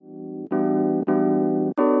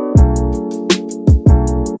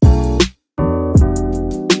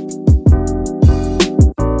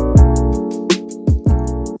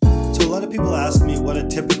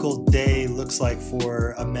like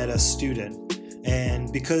for a Meta student.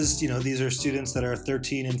 And because, these are students that are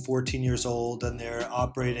 13 and 14 years old and they're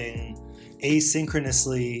operating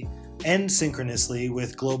asynchronously and synchronously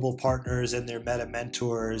with global partners and their Meta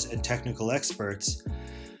mentors and technical experts,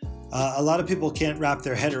 a lot of people can't wrap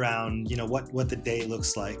their head around, what the day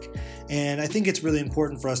looks like. And I think it's really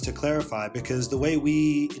important for us to clarify, because the way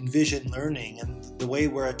we envision learning and the way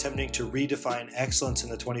we're attempting to redefine excellence in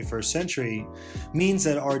the 21st century means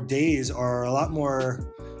that our days are a lot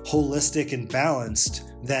more holistic and balanced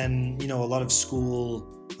than, a lot of school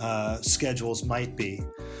schedules might be.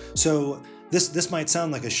 So this might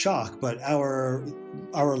sound like a shock, but our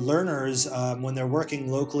learners, when they're working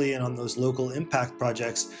locally and on those local impact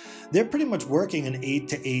projects, they're pretty much working an 8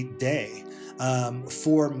 to 8 day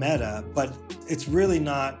for Meta, but it's really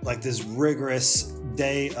not like this rigorous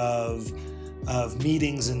day of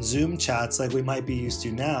meetings and Zoom chats like we might be used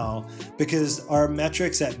to now, because our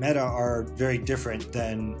metrics at Meta are very different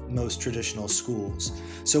than most traditional schools.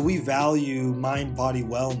 So we value mind-body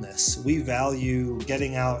wellness. We value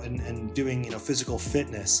getting out and doing, physical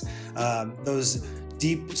fitness, those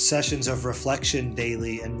deep sessions of reflection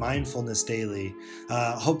daily and mindfulness daily,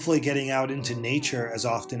 hopefully getting out into nature as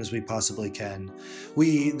often as we possibly can.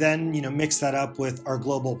 We then, mix that up with our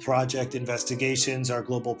global project investigations, our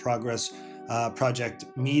global progress project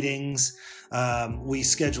meetings. We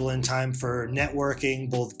schedule in time for networking,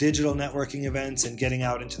 both digital networking events and getting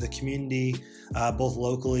out into the community, both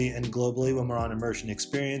locally and globally when we're on immersion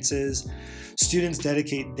experiences. Students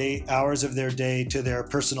dedicate hours of their day to their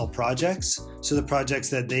personal projects. So the projects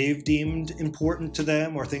that they've deemed important to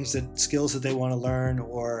them, or skills that they want to learn,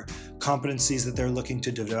 or competencies that they're looking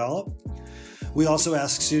to develop. We also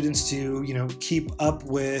ask students to, keep up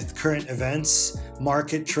with current events,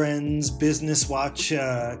 market trends, business watch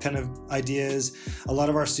kind of ideas. A lot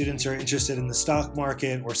of our students are interested in the stock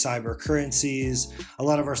market or cyber currencies. A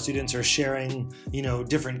lot of our students are sharing,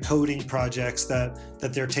 different coding projects that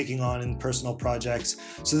they're taking on in personal projects.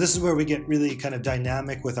 So this is where we get really kind of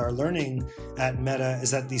dynamic with our learning at Meta, is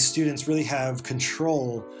that these students really have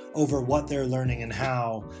control over what they're learning and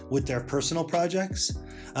how with their personal projects.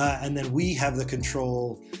 And then we have the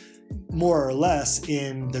control more or less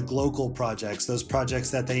in the global projects, those projects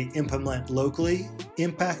that they implement locally,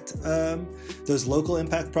 those local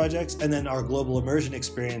impact projects. And then our global immersion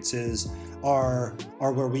experiences are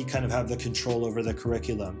where we kind of have the control over the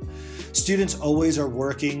curriculum. Students always are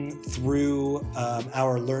working through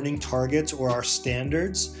our learning targets or our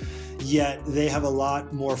standards, yet they have a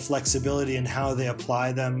lot more flexibility in how they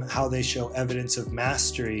apply them, how they show evidence of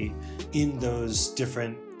mastery in those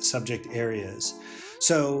different subject areas.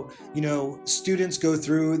 So, students go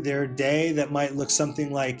through their day that might look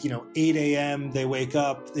something like, 8 a.m. They wake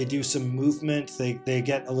up, they do some movement, they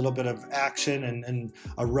get a little bit of action and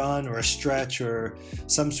a run or a stretch or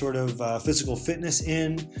some sort of physical fitness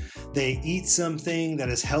in. They eat something that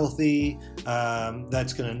is healthy,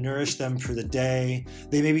 that's going to nourish them for the day.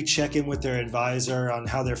 They maybe check in with their advisor on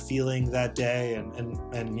how they're feeling that day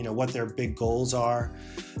and what their big goals are.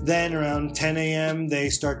 Then around 10 a.m., they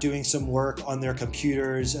start doing some work on their computers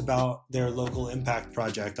about their local impact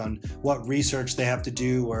project, on what research they have to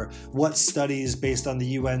do or what studies based on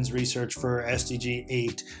the UN's research for SDG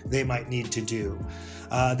 8 they might need to do.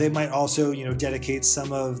 They might also, dedicate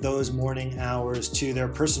some of those morning hours to their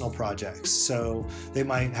personal projects. So they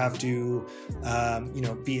might have to,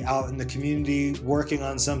 be out in the community working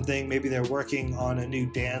on something. Maybe they're working on a new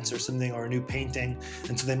dance or something, or a new painting.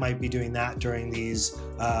 And so they might be doing that during these,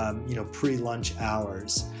 pre-lunch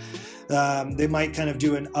hours. They might kind of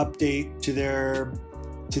do an update to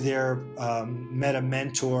their Meta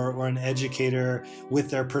mentor or an educator with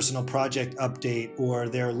their personal project update or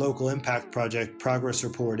their local impact project progress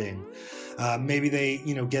reporting. Maybe they,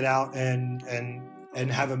 get out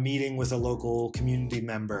and have a meeting with a local community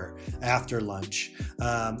member after lunch.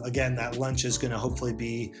 Again, that lunch is going to hopefully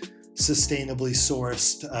be sustainably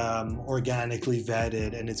sourced, organically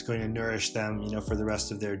vetted, and it's going to nourish them, for the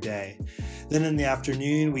rest of their day. Then in the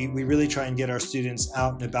afternoon, we really try and get our students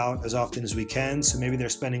out and about as often as we can. So maybe they're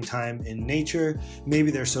spending time in nature,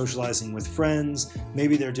 maybe they're socializing with friends,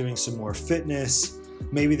 maybe they're doing some more fitness,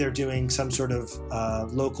 maybe they're doing some sort of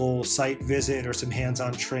local site visit or some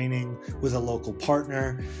hands-on training with a local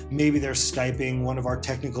partner. Maybe they're Skyping one of our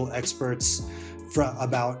technical experts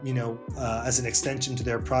about, as an extension to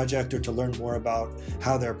their project, or to learn more about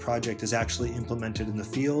how their project is actually implemented in the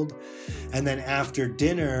field. And then after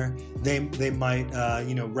dinner, they might,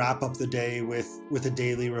 wrap up the day with a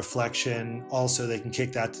daily reflection. Also, they can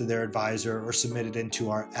kick that to their advisor or submit it into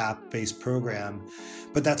our app-based program.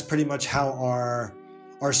 But that's pretty much how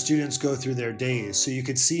our students go through their days. So you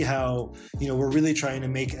could see how, we're really trying to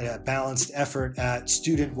make a balanced effort at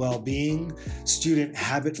student well-being, student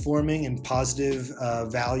habit forming and positive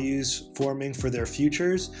values forming for their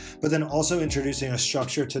futures, but then also introducing a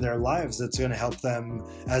structure to their lives that's going to help them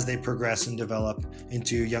as they progress and develop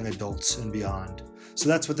into young adults and beyond. So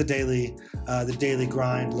that's what the daily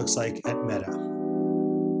grind looks like at Meta.